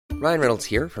Ryan Reynolds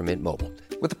here from Mint Mobile.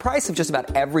 With the price of just about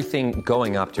everything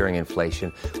going up during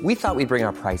inflation, we thought we'd bring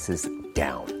our prices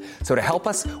down. So to help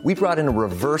us, we brought in a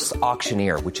reverse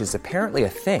auctioneer, which is apparently a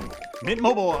thing. Mint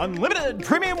Mobile Unlimited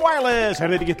Premium Wireless. How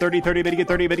to get 30, 30, bit to get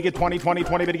 30, bit to get 20, 20,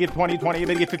 20, bit to get 20, 20,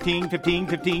 bit to get 15, 15,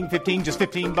 15, 15, just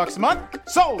 $15 a month?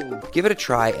 Sold! Give it a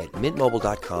try at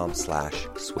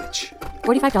mintmobile.com/switch.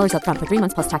 $45 up front for 3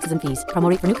 months plus taxes and fees. Promo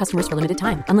rate for new customers for limited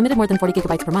time. Unlimited more than 40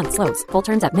 gigabytes per month. Slows full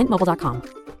terms at mintmobile.com.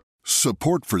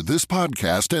 Support for this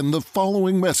podcast and the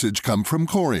following message come from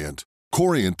Corient.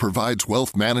 Corient provides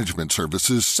wealth management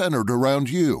services centered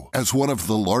around you. As one of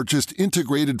the largest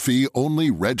integrated fee-only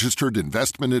registered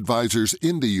investment advisors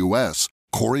in the U.S.,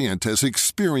 Corient has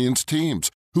experienced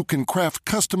teams who can craft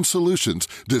custom solutions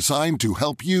designed to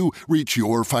help you reach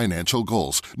your financial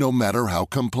goals, no matter how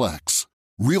complex.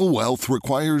 Real wealth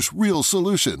requires real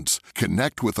solutions.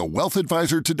 Connect with a wealth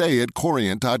advisor today at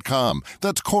Corient.com.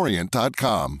 That's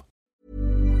Corient.com.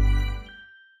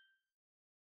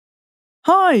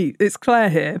 Hi, it's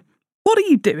Claire here. What are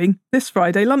you doing this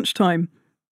Friday lunchtime?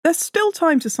 There's still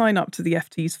time to sign up to the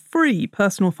FT's free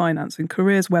Personal Finance and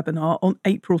Careers webinar on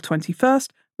April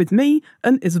 21st with me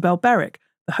and Isabel Berwick,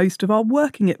 the host of our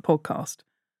Working It podcast.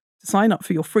 To sign up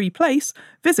for your free place,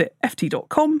 visit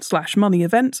ft.com/money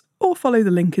event or follow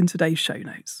the link in today's show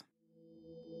notes.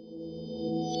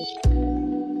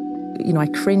 I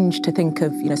cringe to think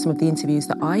of, some of the interviews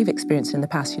that I've experienced in the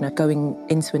past, going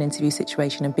into an interview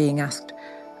situation and being asked,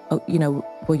 well,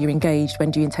 you're engaged, when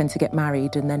do you intend to get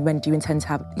married? And then when do you intend to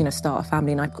have, start a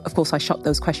family? And of course, I shot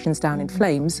those questions down in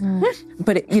flames.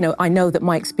 But, I know that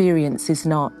my experience is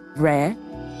not rare.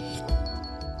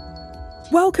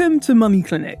 Welcome to Money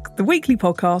Clinic, the weekly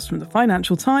podcast from the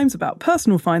Financial Times about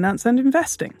personal finance and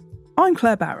investing. I'm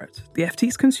Claire Barrett, the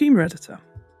FT's consumer editor.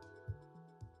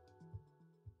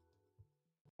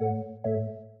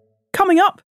 Coming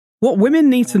up, what women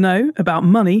need to know about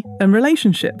money and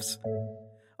relationships.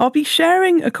 I'll be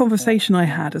sharing a conversation I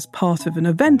had as part of an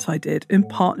event I did in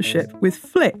partnership with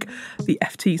Flick, the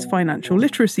FT's financial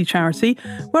literacy charity,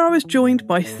 where I was joined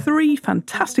by 3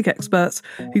 fantastic experts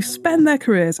who spend their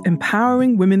careers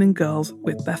empowering women and girls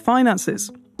with their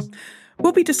finances.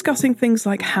 We'll be discussing things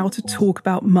like how to talk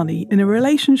about money in a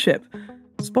relationship,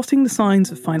 spotting the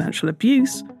signs of financial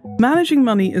abuse, managing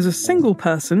money as a single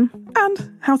person, and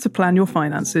how to plan your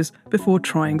finances before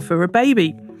trying for a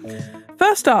baby.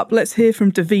 First up, let's hear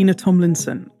from Davina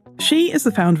Tomlinson. She is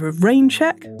the founder of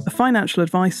RainCheck, a financial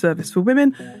advice service for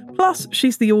women, plus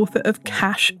she's the author of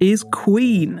Cash is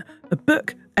Queen, a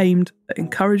book aimed at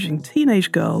encouraging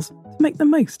teenage girls to make the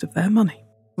most of their money.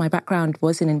 My background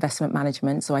was in investment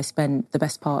management, so I spent the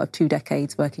best part of 2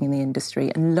 decades working in the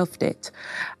industry and loved it.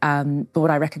 But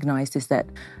what I recognised is that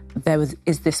there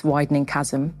is this widening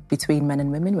chasm between men and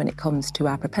women when it comes to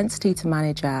our propensity to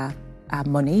manage our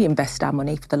money, invest our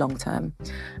money for the long term.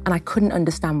 And I couldn't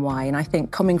understand why. And I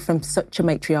think coming from such a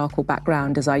matriarchal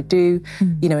background as I do,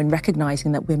 and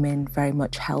recognising that women very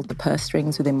much held the purse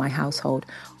strings within my household,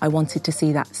 I wanted to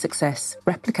see that success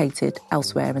replicated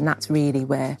elsewhere. And that's really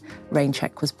where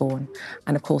RainCheck was born.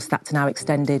 And of course, that's now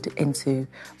extended into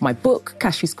my book,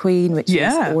 Cash is Queen, which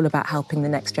is all about helping the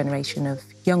next generation of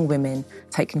young women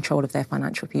take control of their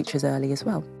financial futures early as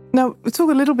well. Now, we'll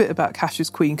talk a little bit about Cash is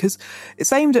Queen, because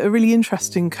it's aimed at a really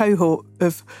interesting cohort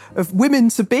of women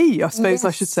to be, I suppose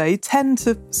I should say, 10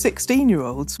 to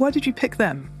 16-year-olds. Why did you pick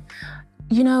them?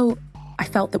 I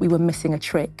felt that we were missing a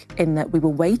trick in that we were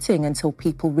waiting until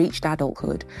people reached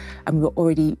adulthood and we were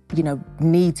already,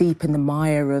 knee-deep in the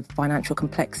mire of financial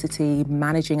complexity,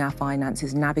 managing our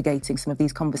finances, navigating some of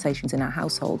these conversations in our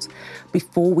households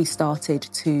before we started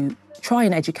to try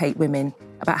and educate women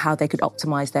about how they could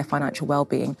optimise their financial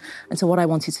well-being. And so what I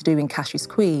wanted to do in Cash is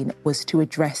Queen was to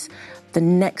address the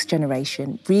next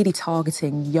generation, really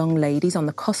targeting young ladies on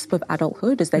the cusp of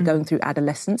adulthood as they're going through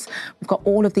adolescence. We've got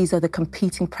all of these other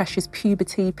competing pressures,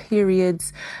 puberty,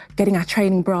 periods, getting our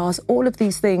training bras, all of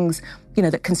these things,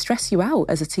 that can stress you out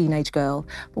as a teenage girl.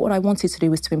 But what I wanted to do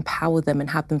was to empower them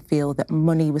and have them feel that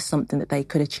money was something that they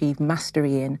could achieve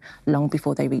mastery in long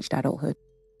before they reached adulthood.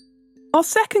 Our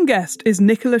second guest is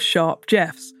Nicola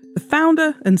Sharp-Jeffs, the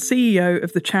founder and CEO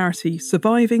of the charity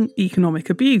Surviving Economic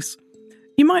Abuse.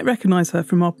 You might recognise her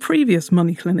from our previous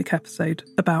Money Clinic episode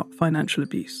about financial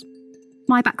abuse.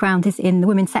 My background is in the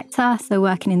women's sector, so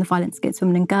working in the violence against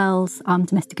women and girls,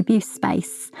 domestic abuse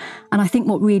space. And I think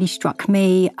what really struck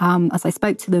me as I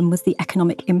spoke to them was the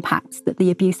economic impact that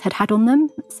the abuse had had on them.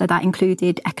 So that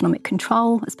included economic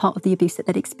control as part of the abuse that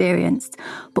they'd experienced,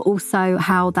 but also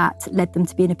how that led them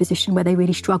to be in a position where they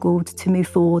really struggled to move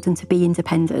forward and to be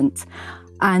independent.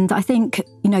 And I think,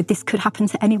 this could happen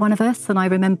to any one of us. And I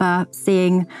remember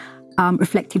seeing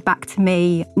reflected back to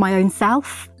me my own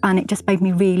self, and it just made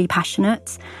me really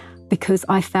passionate, because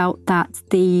I felt that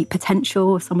the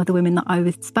potential of some of the women that I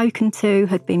was spoken to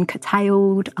had been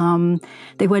curtailed.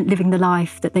 They weren't living the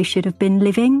life that they should have been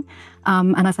living.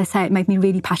 And as I say, it made me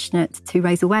really passionate to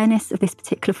raise awareness of this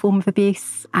particular form of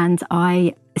abuse. And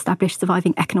I established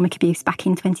Surviving Economic Abuse back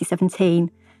in 2017.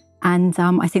 And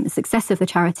I think the success of the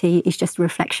charity is just a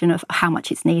reflection of how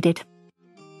much it's needed.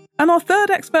 And our third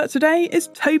expert today is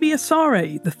Toby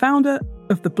Asare, the founder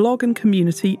of the blog and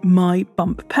community My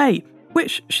Bump Pay,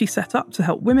 which she set up to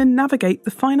help women navigate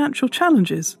the financial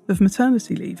challenges of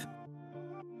maternity leave.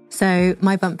 So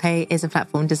My Bump Pay is a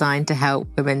platform designed to help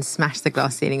women smash the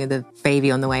glass ceiling of the baby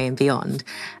on the way and beyond.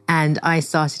 And I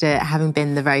started it having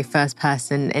been the very first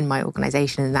person in my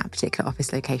organisation in that particular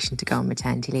office location to go on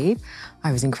maternity leave.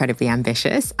 I was incredibly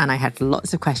ambitious, and I had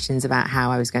lots of questions about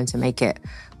how I was going to make it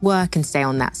work and stay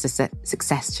on that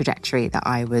success trajectory that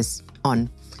I was on.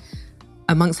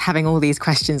 Amongst having all these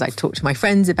questions, I'd talk to my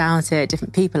friends about it,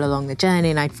 different people along the journey,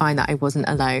 and I'd find that I wasn't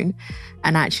alone.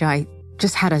 And actually, I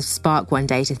just had a spark one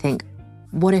day to think,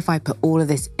 what if I put all of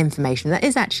this information that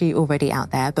is actually already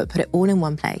out there, but put it all in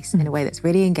one place in a way that's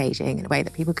really engaging, in a way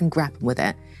that people can grapple with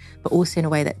it, but also in a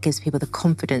way that gives people the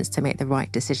confidence to make the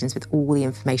right decisions with all the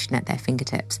information at their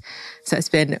fingertips. So it's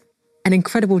been an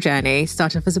incredible journey,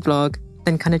 started off as a blog,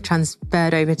 then kind of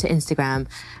transferred over to Instagram,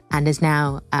 and is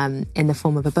now in the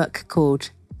form of a book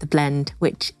called The Blend,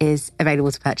 which is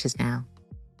available to purchase now.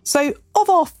 So of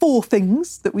our 4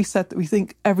 things that we said that we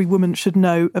think every woman should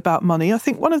know about money, I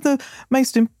think one of the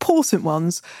most important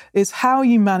ones is how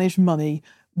you manage money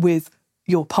with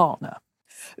your partner.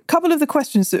 A couple of the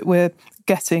questions that we're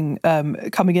getting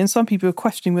coming in, some people are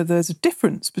questioning whether there's a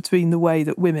difference between the way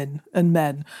that women and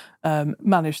men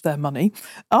manage their money.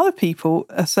 Other people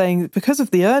are saying that because of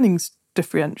the earnings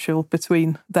differential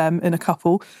between them in a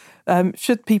couple,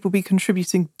 should people be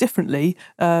contributing differently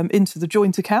into the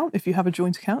joint account, if you have a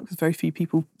joint account, because very few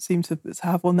people seem to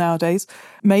have one nowadays.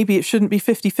 Maybe it shouldn't be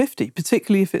 50-50,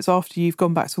 particularly if it's after you've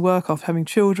gone back to work, after having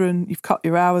children, you've cut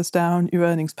your hours down, your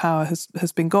earnings power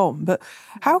has been gone. But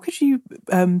how could you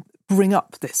bring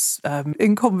up this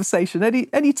in conversation?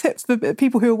 Any tips for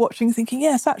people who are watching thinking,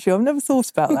 yes, actually, I've never thought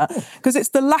about that? Because it's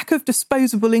the lack of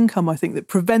disposable income, I think, that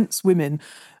prevents women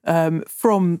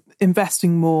from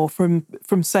investing more, from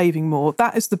saving more.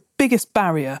 That is the biggest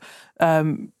barrier.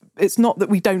 It's not that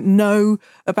we don't know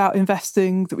about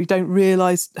investing, that we don't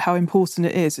realise how important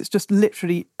it is. It's just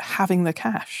literally having the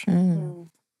cash.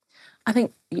 I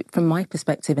think from my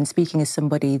perspective, and speaking as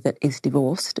somebody that is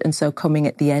divorced, and so coming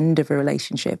at the end of a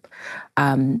relationship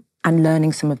and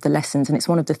learning some of the lessons, and it's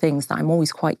one of the things that I'm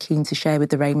always quite keen to share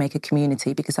with the Rainmaker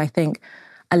community, because I think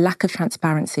a lack of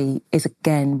transparency is,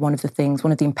 again, one of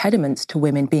the impediments to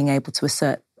women being able to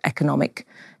assert economic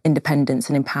independence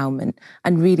and empowerment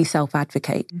and really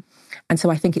self-advocate. And so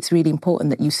I think it's really important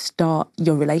that you start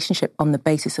your relationship on the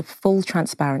basis of full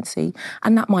transparency.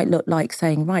 And that might look like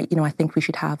saying, right, I think we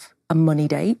should have a money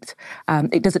date.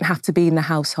 It doesn't have to be in the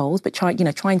household, but trying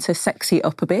to sexy it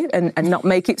up a bit and not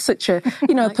make it such a,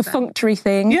 like a perfunctory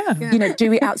thing. Yeah.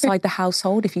 Do it outside the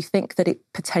household. If you think that it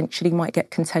potentially might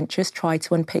get contentious, try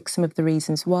to unpick some of the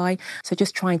reasons why. So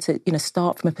just trying to,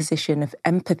 start from a position of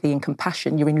empathy and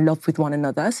compassion. You're in love with one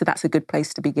another. So that's a good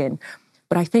place to begin.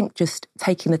 But I think just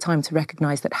taking the time to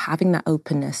recognise that having that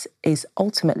openness is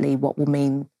ultimately what will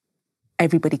mean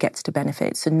everybody gets to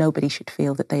benefit. So nobody should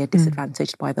feel that they are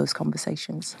disadvantaged by those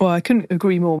conversations. Well, I couldn't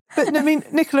agree more. But I mean,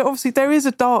 Nicola, obviously there is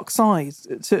a dark side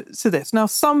to this. Now,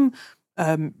 some,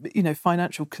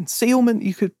 financial concealment,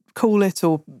 you could call it,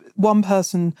 or one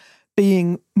person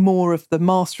being more of the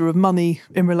master of money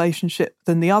in relationship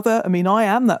than the other. I mean, I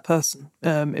am that person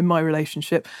in my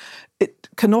relationship. It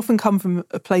can often come from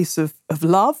a place of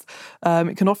love.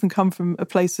 It can often come from a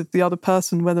place of the other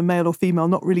person, whether male or female,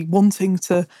 not really wanting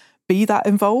to be that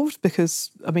involved.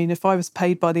 Because, I mean, if I was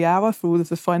paid by the hour for all of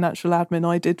the financial admin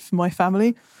I did for my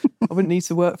family, I wouldn't need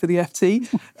to work for the FT.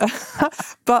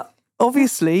 But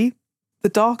obviously, the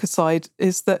darker side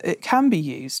is that it can be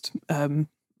used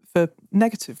for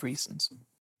negative reasons.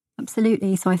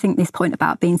 Absolutely. So I think this point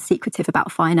about being secretive about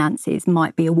finances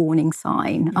might be a warning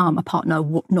sign. A partner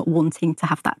not wanting to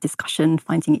have that discussion,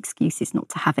 finding excuses not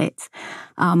to have it.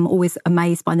 Always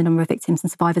amazed by the number of victims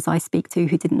and survivors I speak to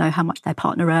who didn't know how much their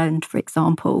partner earned, for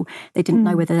example. They didn't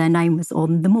know whether their name was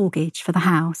on the mortgage for the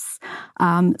house.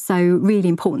 So really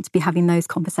important to be having those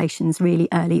conversations really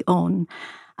early on.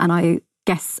 And I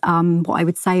guess what I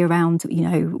would say around,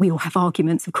 we all have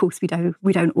arguments. Of course, we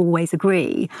don't always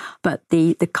agree. But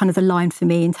the kind of the line for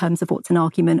me in terms of what's an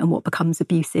argument and what becomes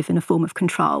abusive and a form of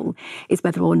control is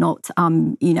whether or not,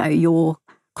 you're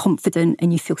confident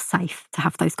and you feel safe to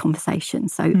have those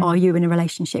conversations. So are you in a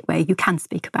relationship where you can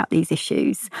speak about these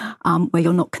issues, where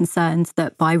you're not concerned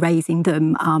that by raising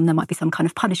them, there might be some kind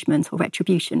of punishment or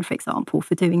retribution, for example,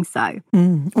 for doing so?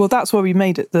 Well, that's why we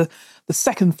made it the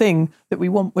second thing that we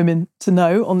want women to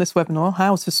know on this webinar,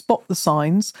 how to spot the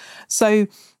signs. So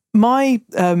my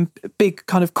big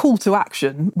kind of call to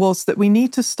action was that we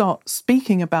need to start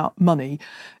speaking about money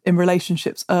in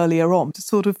relationships earlier on to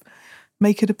sort of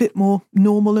make it a bit more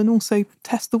normal and also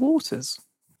test the waters.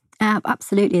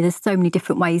 Absolutely. There's so many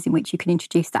different ways in which you can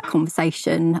introduce that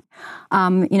conversation.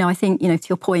 I think, to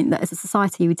your point, that as a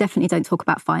society, we definitely don't talk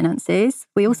about finances.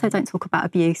 We also don't talk about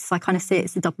abuse. I kind of see it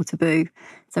as a double taboo.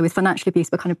 So with financial abuse,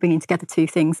 we're kind of bringing together two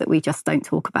things that we just don't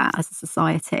talk about as a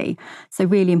society. So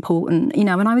really important,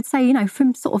 and I would say,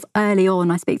 from sort of early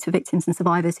on, I speak to victims and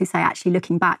survivors who say, actually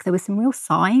looking back, there were some real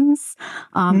signs.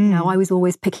 I was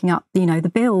always picking up,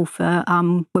 the bill for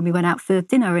when we went out for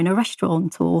dinner in a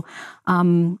restaurant or,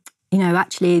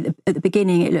 actually at the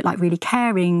beginning, it looked like really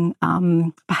caring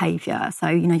behaviour. So,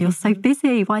 you're so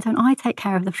busy. Why don't I take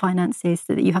care of the finances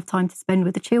so that you have time to spend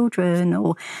with the children?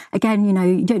 Or again,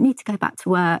 you don't need to go back to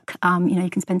work. You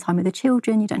can spend time with the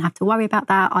children. You don't have to worry about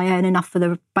that. I earn enough for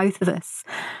the both of us.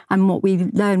 And what we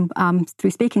learn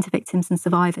through speaking to victims and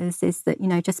survivors is that,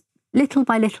 just little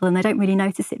by little, and they don't really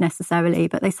notice it necessarily,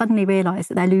 but they suddenly realise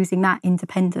that they're losing that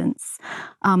independence.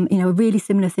 A really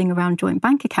similar thing around joint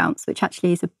bank accounts, which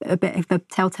actually is a bit of a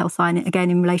telltale sign,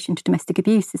 again, in relation to domestic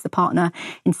abuse, is the partner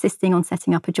insisting on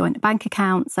setting up a joint bank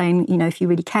account, saying, if you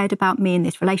really cared about me in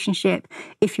this relationship,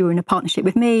 if you were in a partnership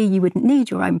with me, you wouldn't need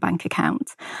your own bank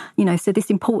account. So this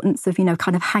importance of,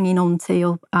 kind of hanging on to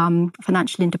your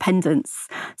financial independence,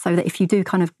 so that if you do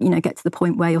kind of, get to the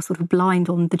point where you're sort of blind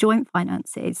on the joint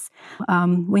finances,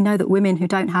 we know that women who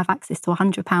don't have access to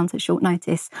 £100 at short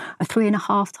notice are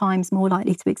 3.5 times more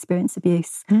likely to experience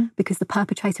abuse because the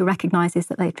perpetrator recognises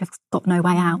that they've just got no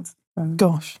way out.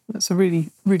 Gosh, that's a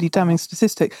really, really damning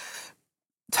statistic.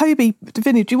 Toby,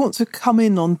 Vinny, do you want to come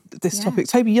in on this topic?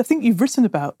 Toby, I think you've written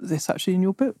about this actually in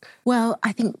your book. Well,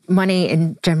 I think money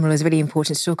in general is really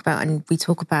important to talk about, and we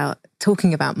talk about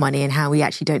talking about money and how we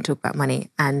actually don't talk about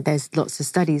money. And there's lots of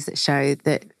studies that show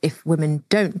that if women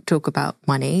don't talk about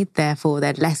money, therefore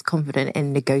they're less confident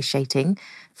in negotiating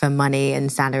for money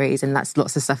and salaries. And that's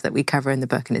lots of stuff that we cover in the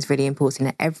book. And it's really important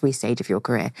at every stage of your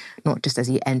career, not just as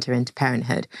you enter into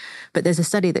parenthood. But there's a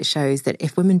study that shows that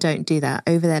if women don't do that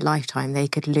over their lifetime, they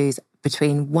could lose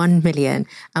between £1 million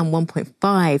and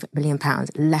 £1.5 million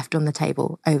left on the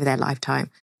table over their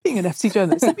lifetime. Being an FT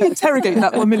journalist, let me interrogate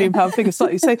that £1 million figure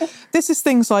slightly. So this is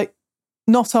things like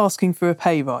not asking for a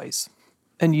pay rise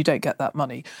and you don't get that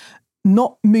money.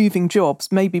 Not moving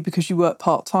jobs, maybe because you work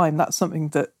part-time. That's something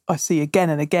that I see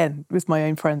again and again with my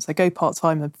own friends. They go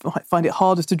part-time and find it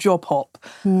harder to job hop.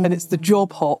 And it's the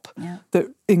job hop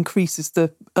that increases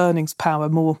the earnings power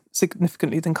more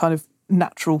significantly than kind of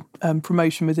natural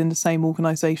promotion within the same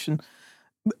organisation.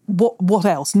 What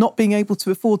else? Not being able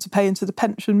to afford to pay into the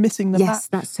pension, missing the Yes,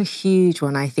 that's a huge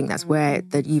one. I think that's where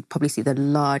you probably see the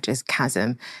largest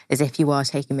chasm, is if you are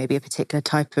taking maybe a particular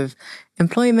type of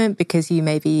employment because you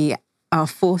maybe are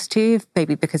forced to,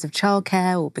 maybe because of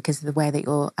childcare or because of the way that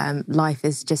your life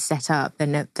is just set up,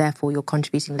 then therefore you're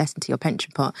contributing less into your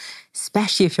pension pot,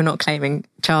 especially if you're not claiming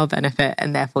child benefit,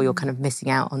 and therefore you're kind of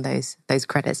missing out on those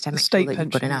credits to make sure that you've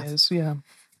got enough.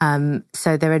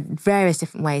 So there are various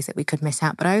different ways that we could miss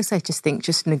out. But I also just think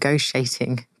just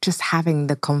negotiating, just having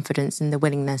the confidence and the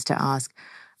willingness to ask,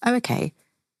 oh, okay,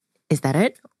 is that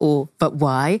it? Or, but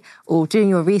why? Or doing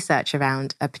your research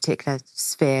around a particular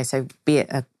sphere, so be it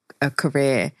a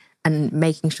career, and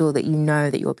making sure that you know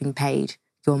that you're being paid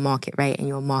your market rate and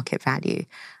your market value.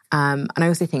 And I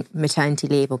also think maternity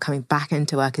leave or coming back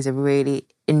into work is a really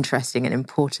interesting and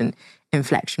important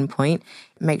inflection point.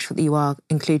 Make sure that you are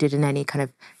included in any kind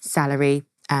of salary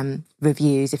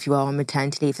reviews if you are on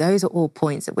maternity leave. Those are all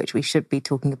points at which we should be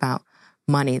talking about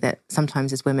money that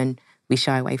sometimes as women we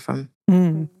shy away from.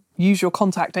 Use your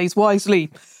contact days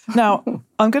wisely. Now,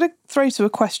 I'm going to throw to a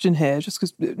question here, just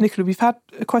because, Nicola, we've had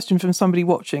a question from somebody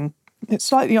watching. It's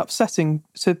slightly upsetting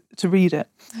to read it.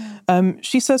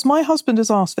 She says, my husband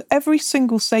has asked for every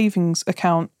single savings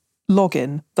account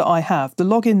login that I have, the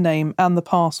login name and the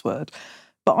password,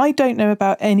 but I don't know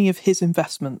about any of his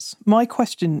investments. My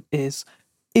question is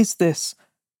this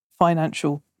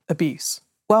financial abuse?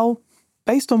 Well,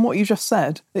 based on what you just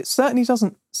said, it certainly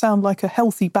doesn't sound like a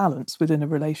healthy balance within a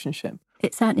relationship.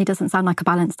 It certainly doesn't sound like a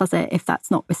balance, does it, if that's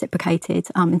not reciprocated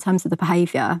in terms of the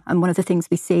behaviour. And one of the things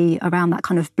we see around that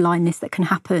kind of blindness that can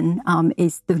happen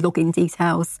is the login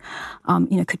details,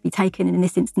 could be taken and in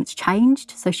this instance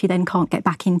changed. So she then can't get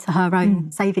back into her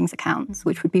own savings accounts,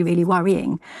 which would be really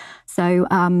worrying. So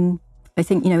I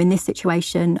think, in this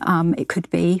situation, it could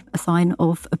be a sign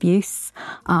of abuse.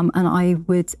 And I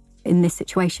would, in this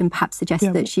situation, perhaps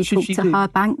suggest that she talk to her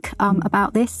bank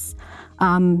about this.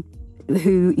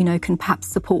 Who, can perhaps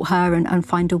support her and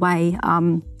find a way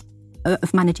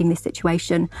of managing this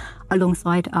situation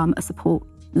alongside a support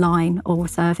line or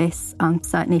service.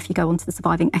 Certainly if you go onto the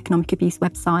Surviving Economic Abuse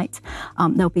website,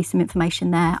 there'll be some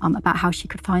information there about how she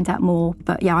could find out more.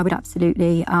 But yeah, I would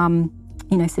absolutely,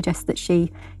 suggest that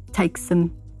she takes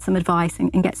some advice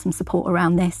and get some support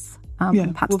around this.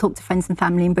 Perhaps talk to friends and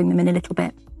family and bring them in a little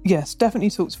bit. Yes, definitely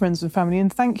talk to friends and family.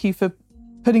 And thank you for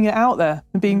putting it out there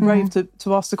and being brave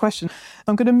to ask the question.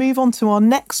 I'm going to move on to our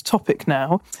next topic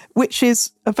now, which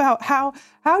is about how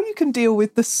you can deal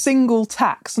with the single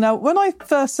tax. Now, when I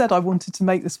first said I wanted to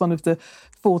make this one of the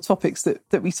 4 topics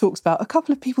that we talked about, a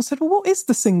couple of people said, well, what is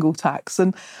the single tax?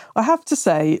 And I have to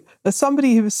say, as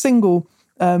somebody who was single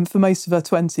for most of her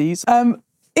 20s,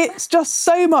 it's just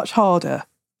so much harder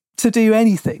to do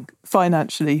anything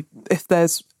financially if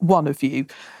there's one of you.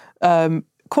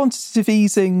 Quantitative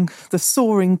easing, the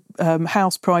soaring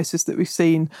house prices that we've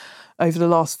seen over the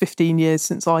last 15 years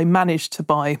since I managed to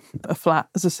buy a flat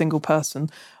as a single person.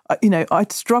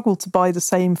 I'd struggle to buy the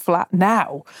same flat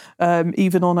now,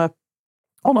 even on a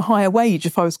higher wage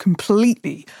if I was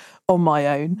completely on my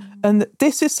own. And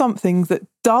this is something that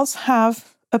does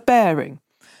have a bearing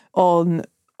on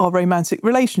our romantic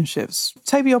relationships.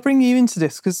 Toby, I'll bring you into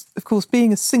this because, of course,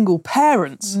 being a single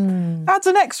parent adds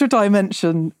an extra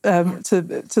dimension to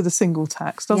the single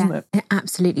tax, doesn't it? It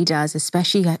absolutely does,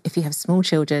 especially if you have small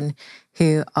children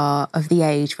who are of the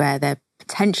age where they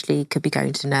potentially could be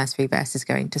going to nursery versus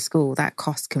going to school. That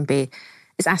cost can be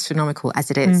as astronomical as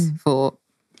it is for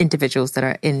individuals that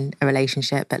are in a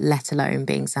relationship, but let alone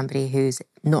being somebody who's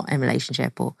not in a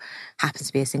relationship or happens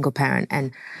to be a single parent.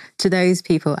 And to those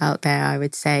people out there, I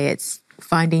would say it's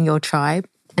finding your tribe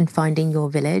and finding your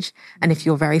village. And if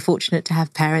you're very fortunate to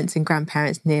have parents and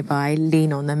grandparents nearby,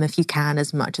 lean on them if you can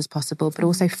as much as possible, but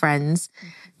also friends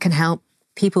can help.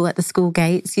 People at the school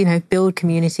gates, build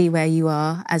community where you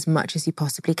are as much as you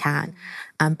possibly can.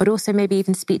 But also maybe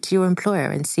even speak to your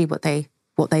employer and see what they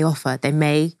offer. They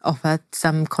may offer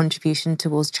some contribution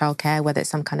towards childcare, whether it's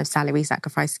some kind of salary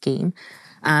sacrifice scheme.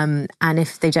 And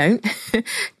if they don't,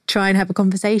 try and have a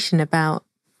conversation about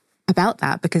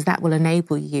that, because that will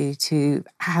enable you to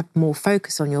have more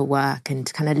focus on your work and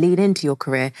to kind of lead into your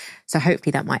career. So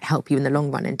hopefully that might help you in the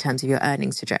long run in terms of your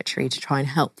earnings trajectory to try and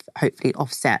help hopefully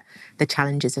offset the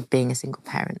challenges of being a single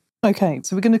parent. Okay,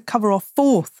 so we're going to cover our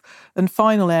 4th and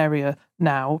final area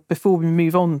now before we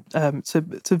move on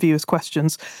to viewers'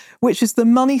 questions, which is the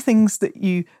money things that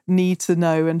you need to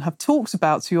know and have talked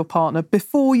about to your partner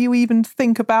before you even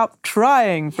think about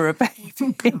trying for a baby.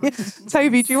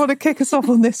 Toby, do you want to kick us off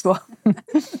on this one?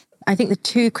 I think the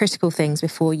 2 critical things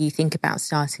before you think about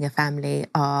starting a family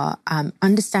are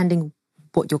understanding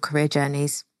what your career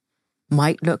journeys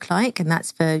might look like, and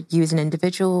that's for you as an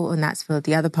individual and that's for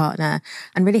the other partner,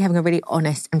 and really having a really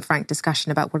honest and frank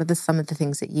discussion about what are some of the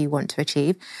things that you want to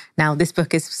achieve. Now, this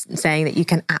book is saying that you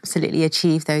can absolutely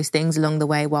achieve those things along the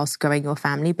way whilst growing your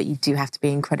family, but you do have to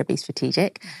be incredibly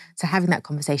strategic. So having that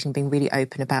conversation, being really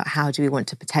open about how do we want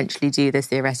to potentially do this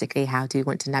theoretically, how do we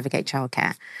want to navigate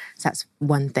childcare. So that's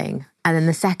one thing. And then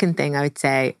the second thing I would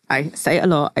say, I say it a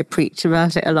lot, I preach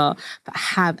about it a lot, but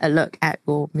have a look at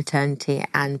your maternity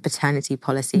and paternity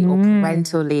policy or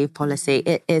parental leave policy.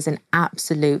 It is an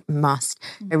absolute must.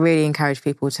 I really encourage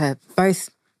people to, both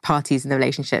parties in the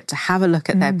relationship, to have a look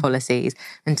at their policies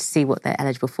and to see what they're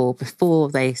eligible for before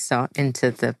they start into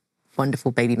the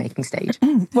wonderful baby making stage.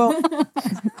 Well,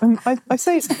 I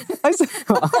say I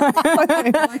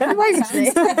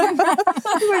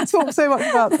won't talk so much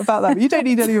about that. But you don't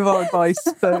need any of our advice,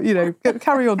 but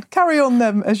carry on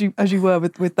them as you were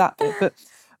with that bit. But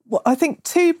I think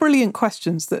 2 brilliant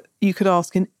questions that you could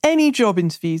ask in any job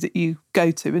interview that you go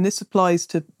to, and this applies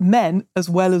to men as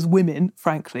well as women,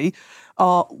 frankly,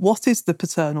 are what is the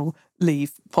paternal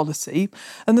leave policy?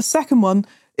 And the second one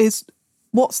is,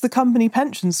 what's the company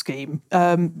pension scheme?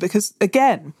 Because,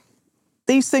 again,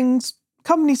 these things,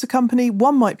 company to company,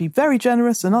 one might be very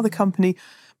generous, another company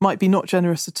might be not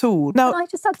generous at all. Now, Can I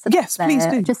just add to that? Yes, please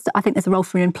do. I think there's a role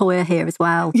for an employer here as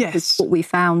well. Yes. Because what we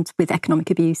found with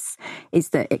economic abuse is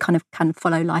that it kind of can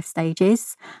follow life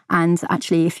stages. And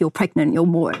actually, if you're pregnant, you're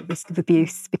more at risk of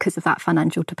abuse because of that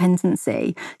financial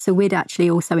dependency. So we'd actually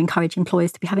also encourage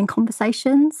employers to be having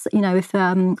conversations. You know, if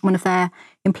one of their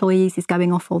employees is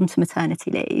going off onto maternity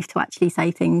leave, to actually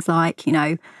say things like, you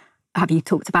know, have you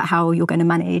talked about how you're going to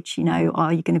manage? You know,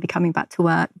 are you going to be coming back to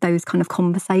work? Those kind of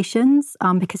conversations,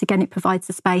 because again, it provides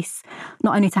the space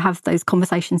not only to have those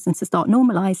conversations and to start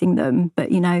normalising them,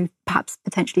 but, you know, perhaps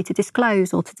potentially to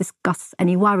disclose or to discuss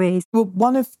any worries. Well,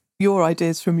 one of your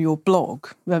ideas from your blog,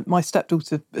 my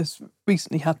stepdaughter has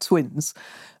recently had twins.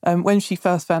 When she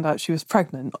first found out she was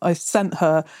pregnant, I sent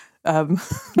her one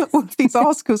of these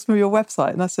articles from your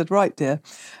website, and I said, right, dear,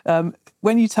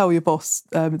 when you tell your boss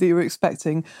that you're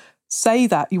expecting, say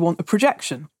that you want a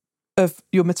projection of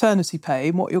your maternity pay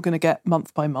and what you're going to get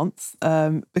month by month,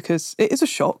 because it is a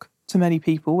shock to many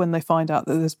people when they find out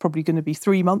that there's probably going to be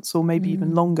 3 months or maybe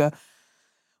even longer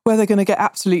where they're going to get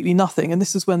absolutely nothing. And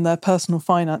this is when their personal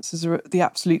finances are at the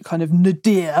absolute kind of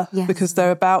nadir, because they're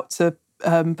about to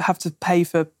have to pay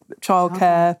for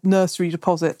childcare, nursery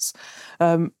deposits,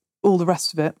 all the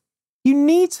rest of it. You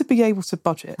need to be able to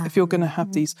budget if you're going to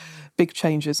have these big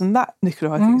changes. And that,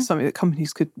 Nicola, I think is something that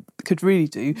companies could really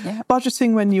do. Yeah.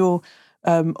 Budgeting when you're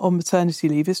on maternity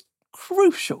leave is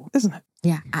crucial, isn't it?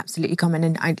 Yeah, absolutely common.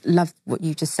 And I love what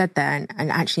you just said there.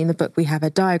 And actually in the book, we have a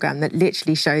diagram that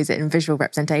literally shows it in visual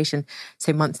representation.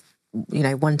 So months,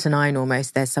 1 to 9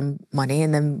 almost, there's some money.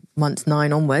 And then months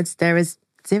 9 onwards, there is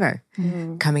 0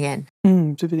 coming in.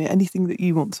 Davinia, anything that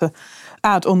you want to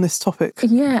add on this topic?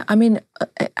 Yeah, I mean,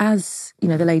 as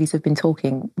the ladies have been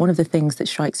talking, one of the things that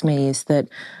strikes me is that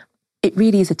it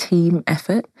really is a team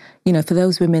effort. For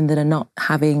those women that are not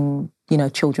having,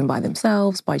 children by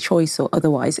themselves, by choice or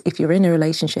otherwise, if you're in a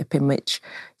relationship in which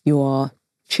you are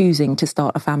choosing to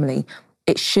start a family,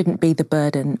 it shouldn't be the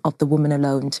burden of the woman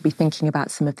alone to be thinking about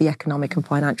some of the economic and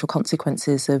financial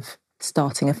consequences of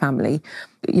starting a family.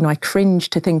 I cringe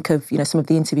to think of, some of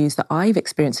the interviews that I've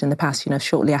experienced in the past,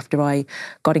 shortly after I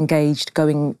got engaged,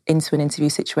 going into an interview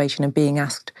situation and being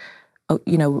asked, well,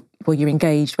 you're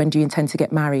engaged, when do you intend to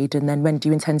get married? And then when do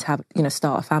you intend to have,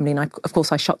 start a family? And of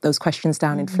course, I shot those questions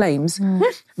down in flames.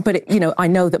 But, I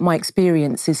know that my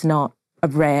experience is not a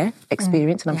rare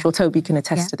experience, and I'm sure Toby can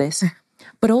attest to this.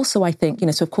 But also, I think,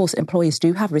 so of course, employers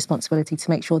do have a responsibility to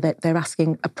make sure that they're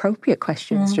asking appropriate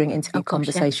questions during interview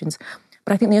conversations.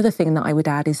 But I think the other thing that I would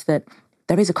add is that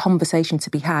there is a conversation to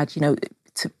be had,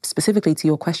 specifically to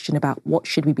your question about what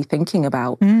should we be thinking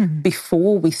about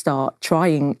before we start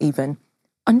trying even.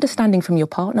 Understanding from your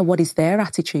partner, what is their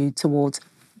attitude towards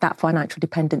that financial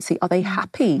dependency? Are they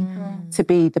happy to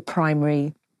be the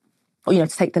primary, to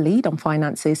take the lead on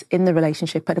finances in the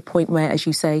relationship at a point where, as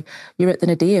you say, you're at the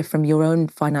nadir from your own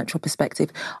financial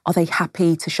perspective? Are they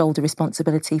happy to shoulder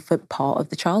responsibility for part of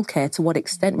the childcare? To what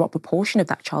extent, what proportion of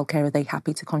that childcare are they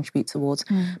happy to contribute towards?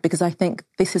 Because I think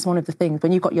this is one of the things,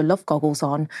 when you've got your love goggles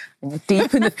on and you're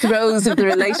deep in the throes of the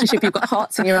relationship, you've got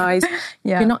hearts in your eyes,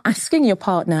 you're not asking your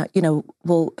partner,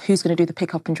 well, who's going to do the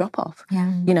pick up and drop off?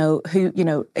 Who,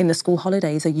 in the school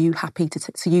holidays, are you happy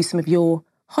to use some of your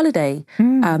holiday?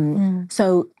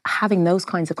 So having those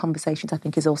kinds of conversations, I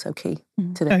think, is also key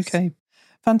to this. Okay,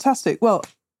 fantastic. Well,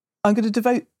 I'm going to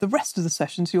devote the rest of the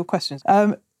session to your questions.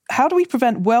 How do we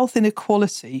prevent wealth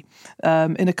inequality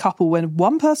in a couple when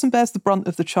one person bears the brunt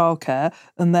of the childcare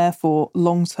and therefore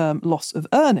long-term loss of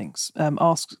earnings?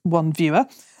 Asks one viewer.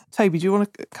 Toby, do you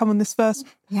want to come on this first?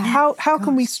 Yeah, how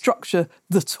can we structure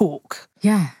the talk?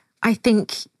 Yeah, I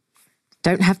think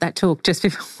don't have that talk just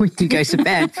before you go to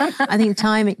bed. I think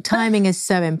timing is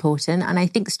so important. And I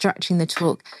think structuring the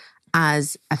talk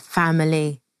as a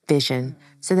family vision.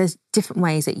 So there's different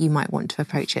ways that you might want to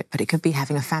approach it, but it could be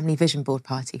having a family vision board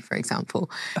party, for example.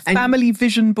 Family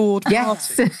vision board party.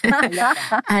 Yes.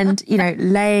 And,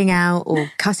 laying out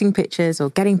or cutting pictures or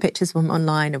getting pictures from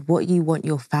online of what you want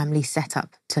your family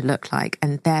setup to look like.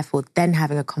 And therefore then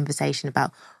having a conversation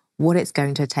about what it's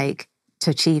going to take to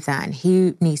achieve that and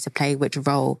who needs to play which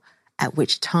role at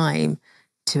which time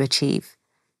to achieve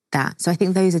that. So I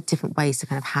think those are different ways to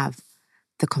kind of have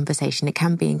the conversation. It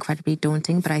can be incredibly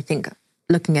daunting, but I think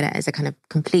looking at it as a kind of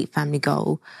complete family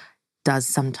goal does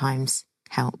sometimes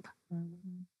help.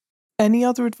 Any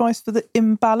other advice for the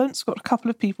imbalance? Got a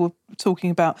couple of people talking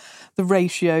about the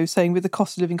ratio, saying with the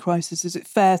cost of living crisis, is it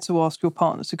fair to ask your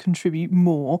partner to contribute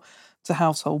more to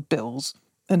household bills?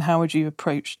 And how would you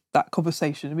approach that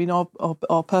conversation? I mean,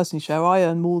 I'll personally share, I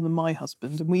earn more than my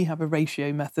husband and we have a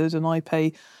ratio method and I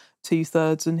pay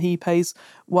 2/3 and he pays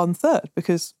 1/3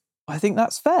 because I think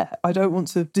that's fair. I don't want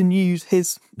to denude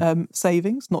his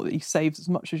savings. Not that he saves as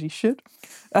much as he should,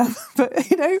 but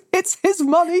it's his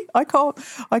money. I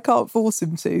can't force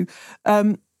him to.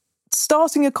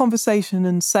 Starting a conversation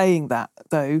and saying that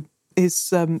though is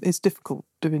difficult,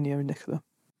 Davinia and Nicola.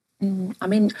 I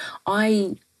mean,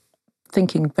 I,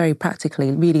 thinking very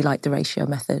practically, really like the ratio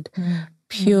method,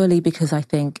 purely because I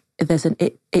think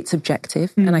it's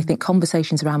objective, and I think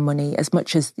conversations around money, as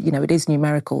much as it is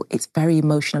numerical, it's very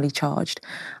emotionally charged,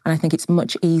 and I think it's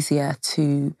much easier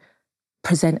to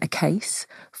present a case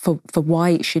for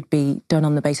why it should be done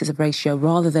on the basis of ratio,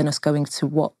 rather than us going to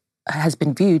what has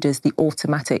been viewed as the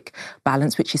automatic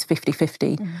balance, which is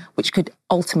 50-50, which could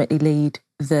ultimately lead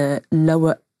the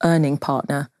lower earning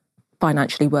partner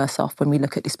financially worse off when we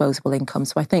look at disposable income.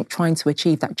 So I think trying to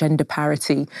achieve that gender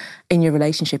parity in your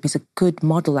relationship is a good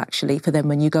model, actually, for them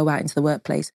when you go out into the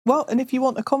workplace. Well, and if you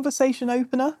want a conversation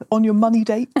opener on your money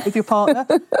date with your partner,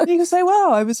 you can say,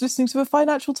 well, I was listening to a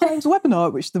Financial Times webinar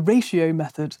at which the ratio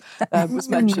method was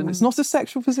mentioned. It's not a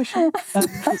sexual position.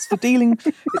 It's for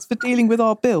dealing with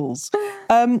our bills.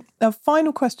 A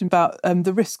final question about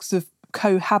the risks of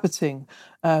cohabiting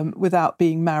without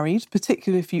being married,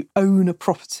 particularly if you own a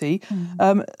property.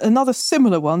 Another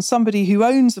similar one, somebody who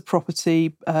owns a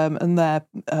property and their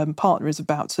partner is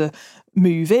about to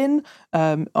move in,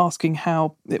 asking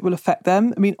how it will affect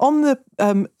them. I mean, on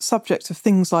the subject of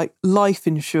things like life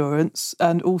insurance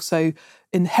and also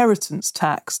inheritance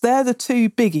tax, they're the two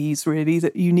biggies really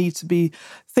that you need to be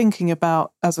thinking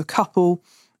about as a couple.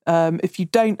 If you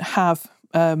don't have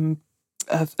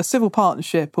a civil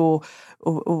partnership or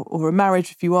a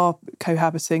marriage, if you are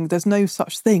cohabiting, there's no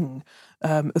such thing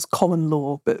as common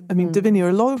law. But I mean, Davinia,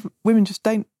 a lot of women just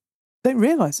don't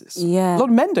realise this. Yeah. A lot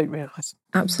of men don't realise.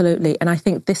 Absolutely. And I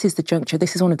think this is the juncture.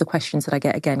 This is one of the questions that I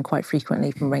get, again, quite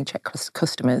frequently from Raincheck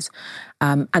customers.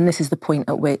 And this is the point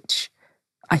at which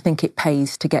I think it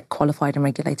pays to get qualified and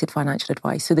regulated financial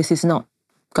advice. So this is not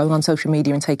going on social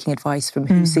media and taking advice from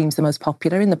who seems the most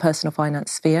popular in the personal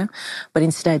finance sphere, but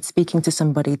instead speaking to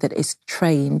somebody that is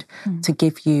trained to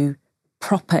give you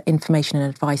proper information and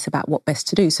advice about what best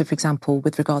to do. So, for example,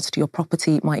 with regards to your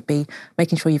property, it might be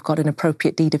making sure you've got an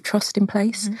appropriate deed of trust in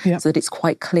place so that it's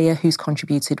quite clear who's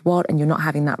contributed what, and you're not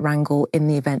having that wrangle in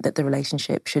the event that the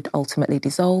relationship should ultimately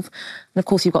dissolve. And of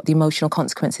course, you've got the emotional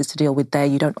consequences to deal with there.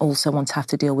 You don't also want to have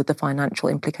to deal with the financial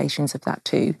implications of that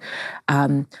too.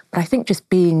 But I think just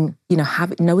being,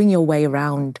 knowing your way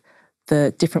around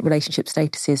the different relationship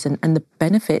statuses and the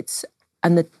benefits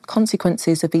and the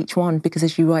consequences of each one, because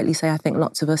as you rightly say, I think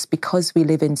lots of us, because we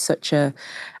live in such a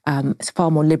far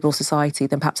more liberal society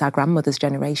than perhaps our grandmother's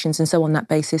generations, and so on that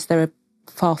basis, there are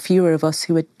far fewer of us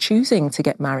who are choosing to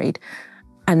get married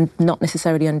and not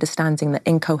necessarily understanding that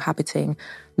in cohabiting,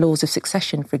 laws of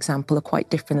succession, for example, are quite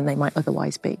different than they might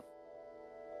otherwise be.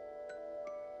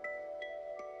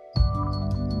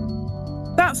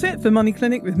 That's it for Money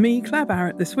Clinic with me, Claire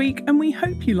Barrett, this week, and we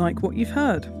hope you like what you've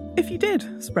heard. If you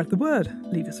did, spread the word,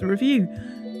 leave us a review.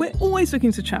 We're always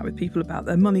looking to chat with people about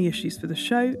their money issues for the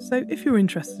show, so if you're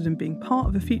interested in being part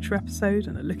of a future episode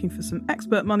and are looking for some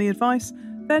expert money advice,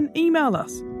 then email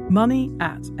us,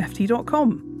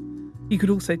 money@ft.com. You could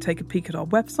also take a peek at our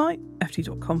website,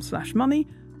 ft.com/money,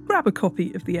 grab a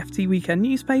copy of the FT Weekend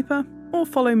newspaper, or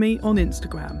follow me on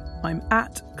Instagram. I'm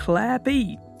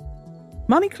 @ClaireB.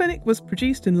 Money Clinic was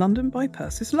produced in London by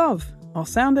Persis Love. Our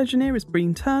sound engineer is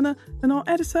Breen Turner, and our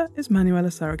editor is Manuela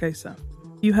Saragosa.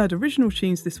 You heard original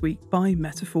tunes this week by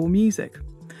Metaphor Music.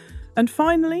 And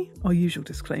finally, our usual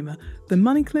disclaimer, the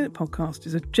Money Clinic podcast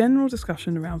is a general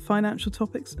discussion around financial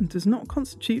topics and does not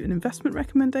constitute an investment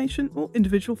recommendation or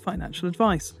individual financial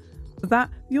advice. For that,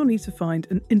 you'll need to find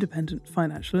an independent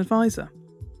financial advisor.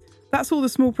 That's all the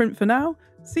small print for now.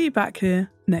 See you back here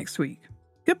next week.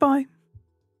 Goodbye.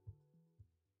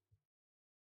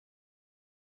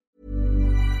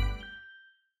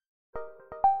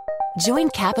 Join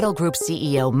Capital Group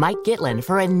CEO Mike Gitlin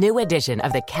for a new edition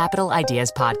of the Capital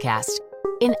Ideas Podcast.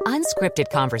 In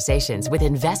unscripted conversations with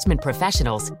investment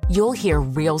professionals, you'll hear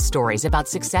real stories about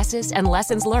successes and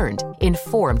lessons learned,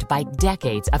 informed by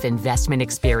decades of investment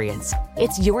experience.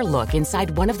 It's your look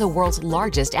inside one of the world's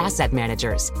largest asset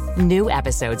managers. New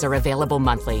episodes are available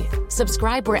monthly.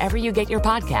 Subscribe wherever you get your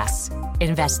podcasts.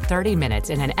 Invest 30 minutes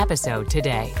in an episode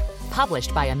today.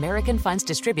 Published by American Funds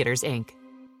Distributors, Inc.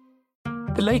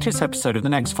 The latest episode of the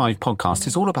Next 5 podcast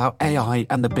is all about AI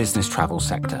and the business travel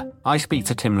sector. I speak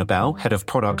to Tim LaBelle, Head of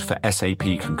Product for SAP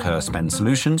Concur Spend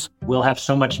Solutions. We'll have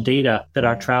so much data that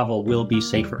our travel will be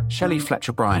safer. Shelley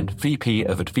Fletcher-Bryant, VP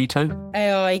of Advito.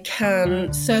 AI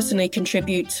can certainly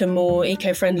contribute to more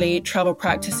eco-friendly travel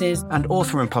practices. And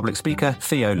author and public speaker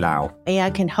Theo Lau. AI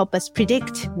can help us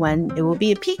predict when it will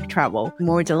be a peak travel,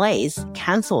 more delays,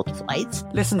 cancelled flights.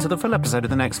 Listen to the full episode of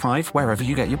the Next 5 wherever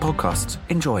you get your podcasts.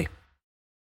 Enjoy.